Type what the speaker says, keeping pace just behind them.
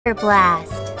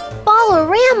Blast.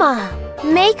 Ballorama.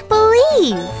 Make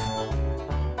believe.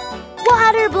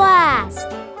 Water blast.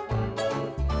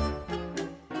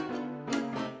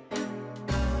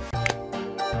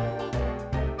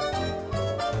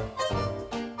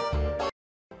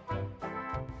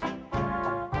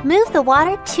 Move the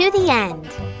water to the end.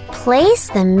 Place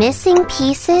the missing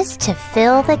pieces to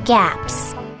fill the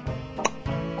gaps.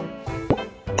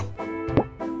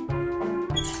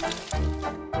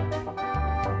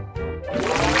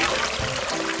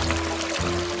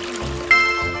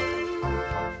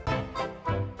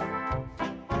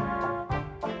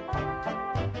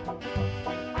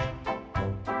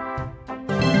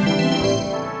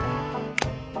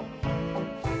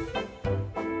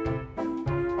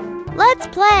 Let's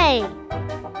play!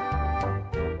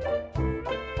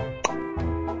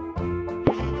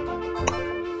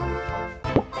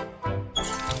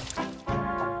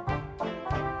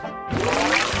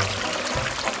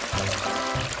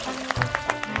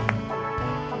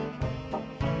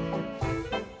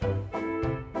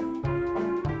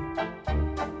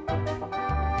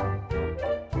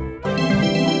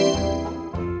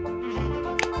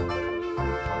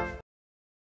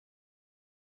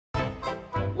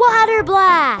 Water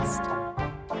blast!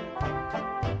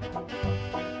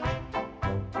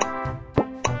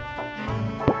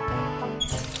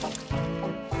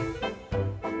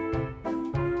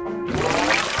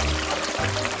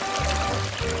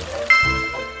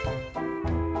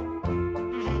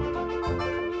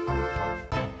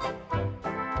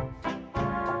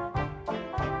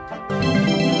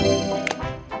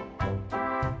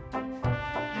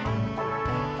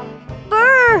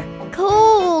 Brr!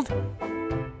 Cold!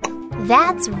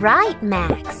 That's right,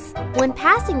 Max. When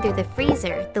passing through the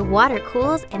freezer, the water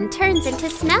cools and turns into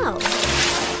snow.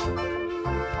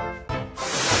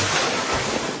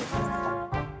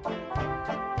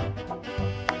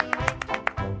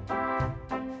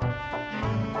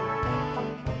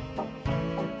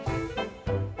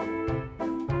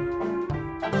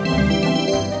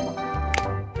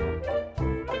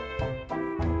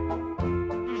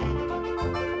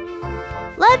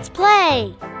 Let's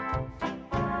play!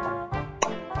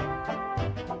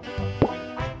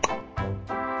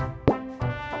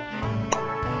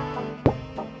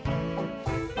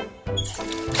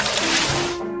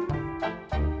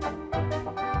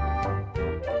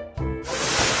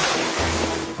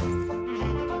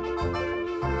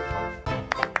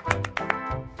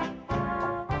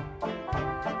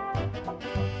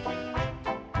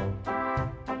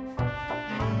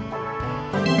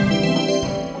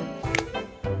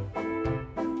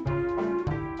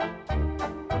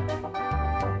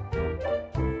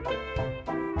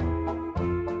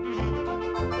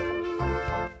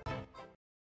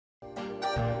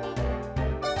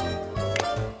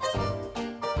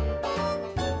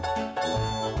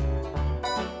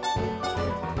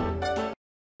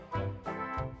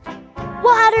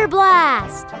 Water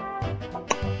blast!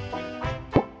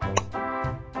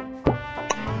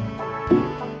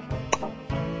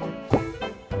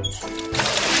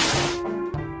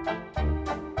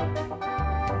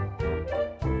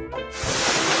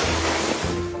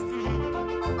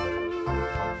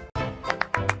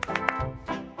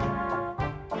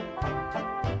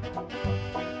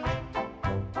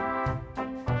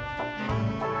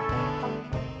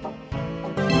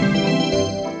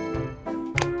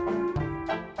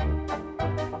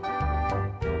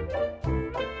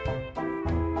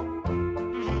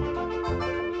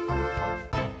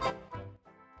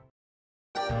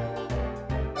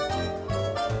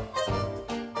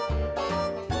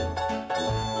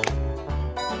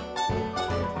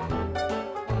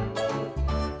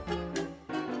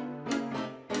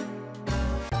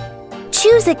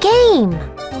 Choose a game.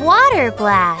 Water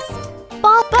blast.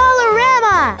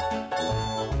 Ballorama.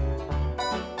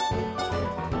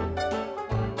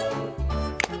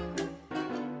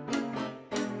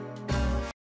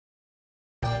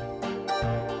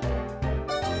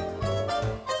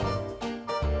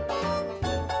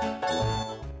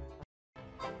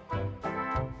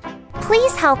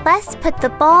 Please help us put the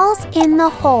balls in the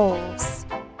holes.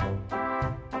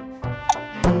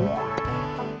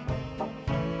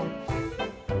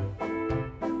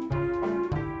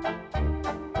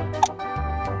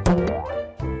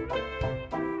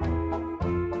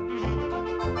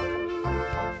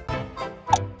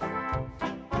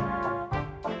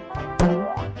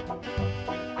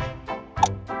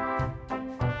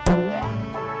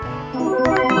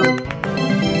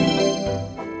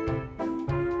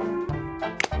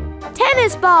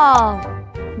 Tennis ball!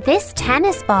 This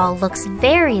tennis ball looks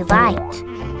very light.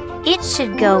 It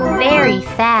should go very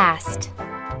fast.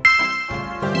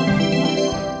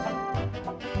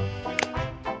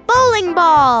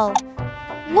 ball!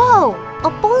 Whoa! A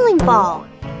bowling ball!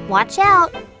 Watch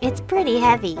out! It's pretty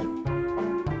heavy.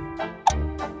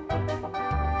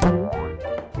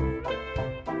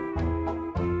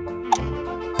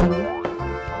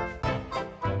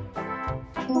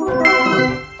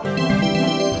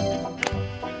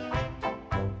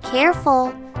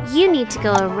 Careful! You need to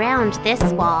go around this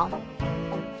wall.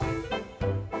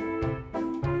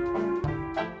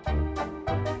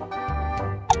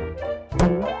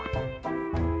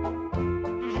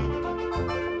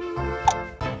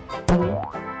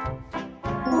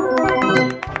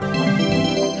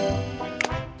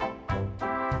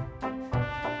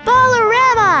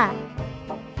 Ballerama!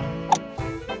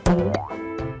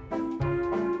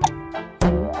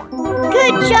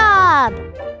 Good job!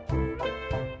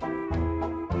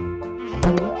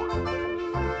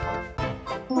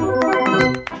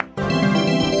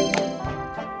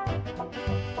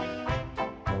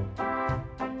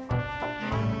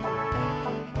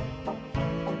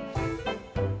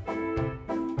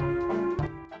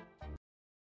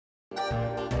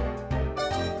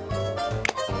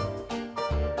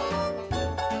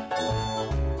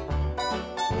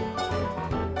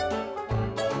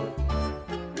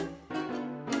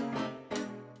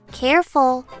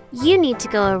 Careful! You need to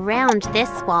go around this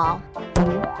wall.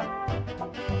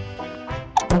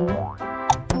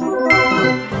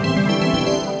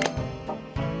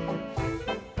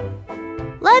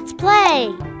 Let's play!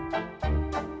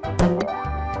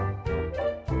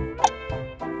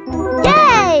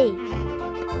 Yay!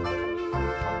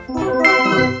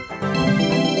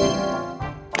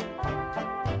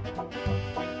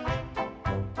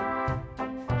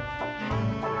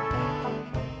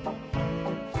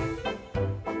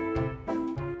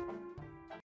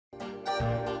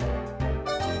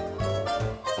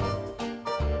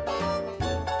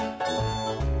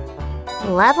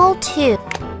 Level 2.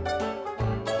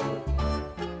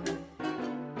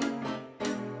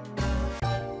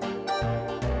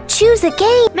 Choose a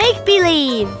game. Make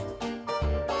believe.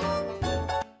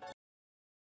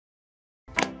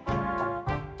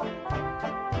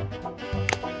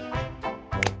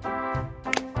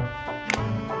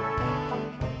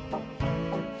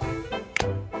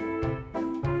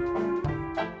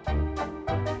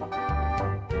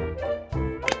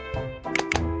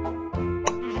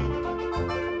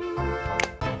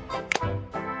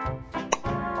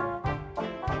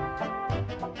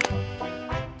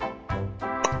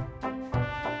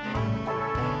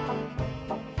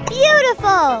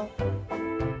 Beautiful!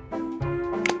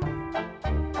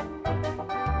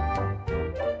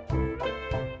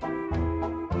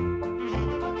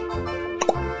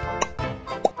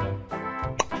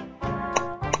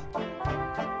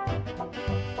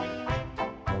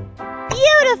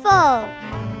 Beautiful!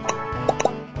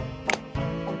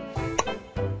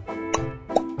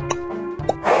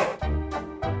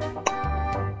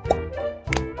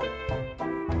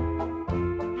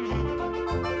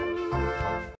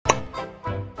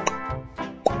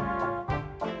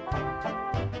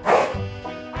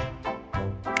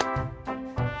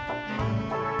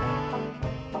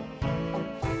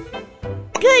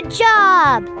 Good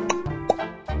job!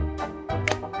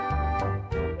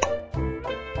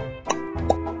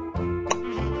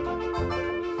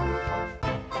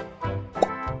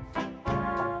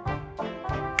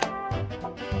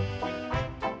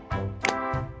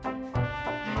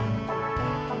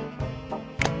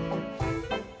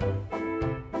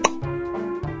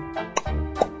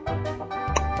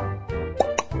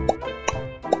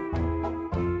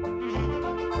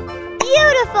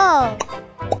 Beautiful!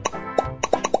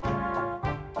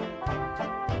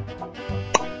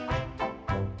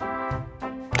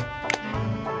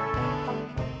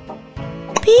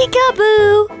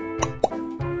 Peekaboo!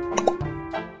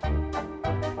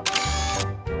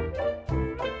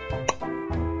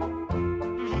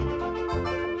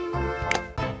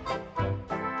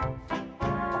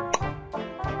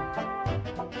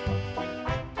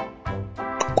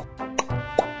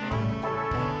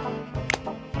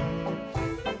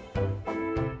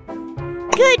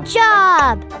 Good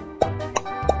job!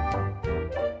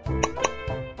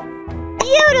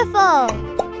 Beautiful!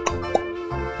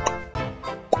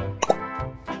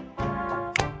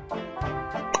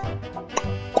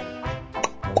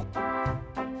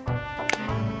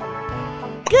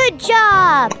 Good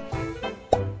job!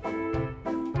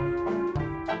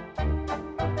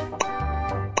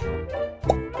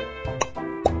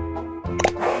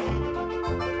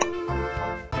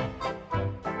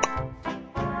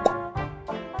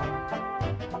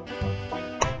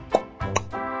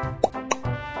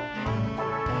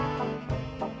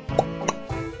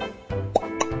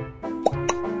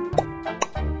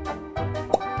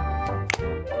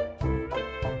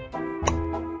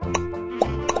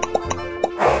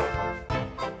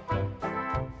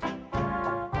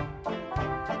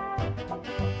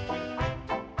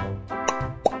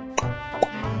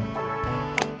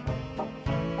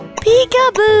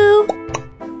 Peekaboo!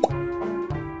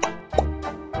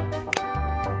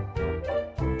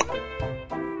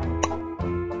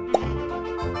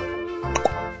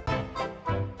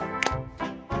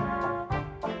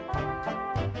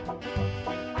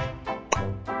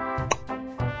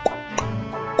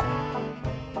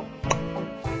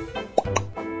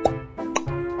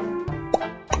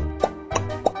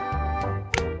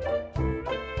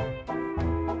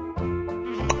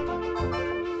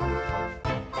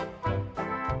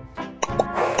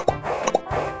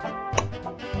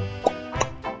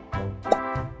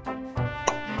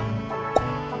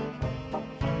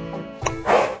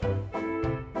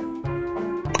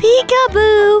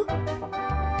 Peekaboo!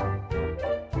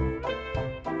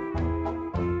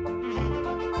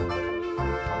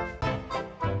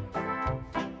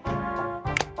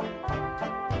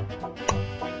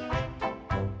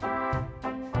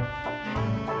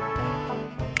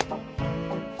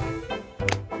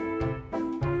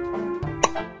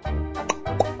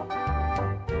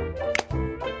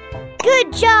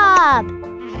 Good job!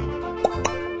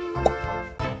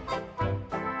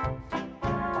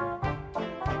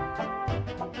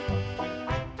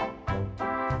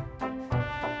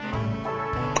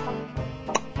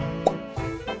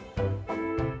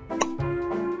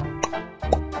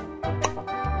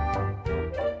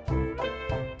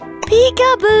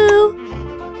 Peekaboo!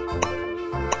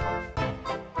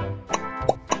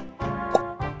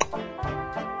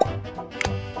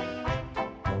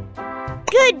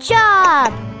 Good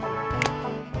job!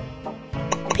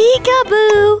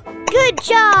 Peekaboo! Good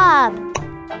job!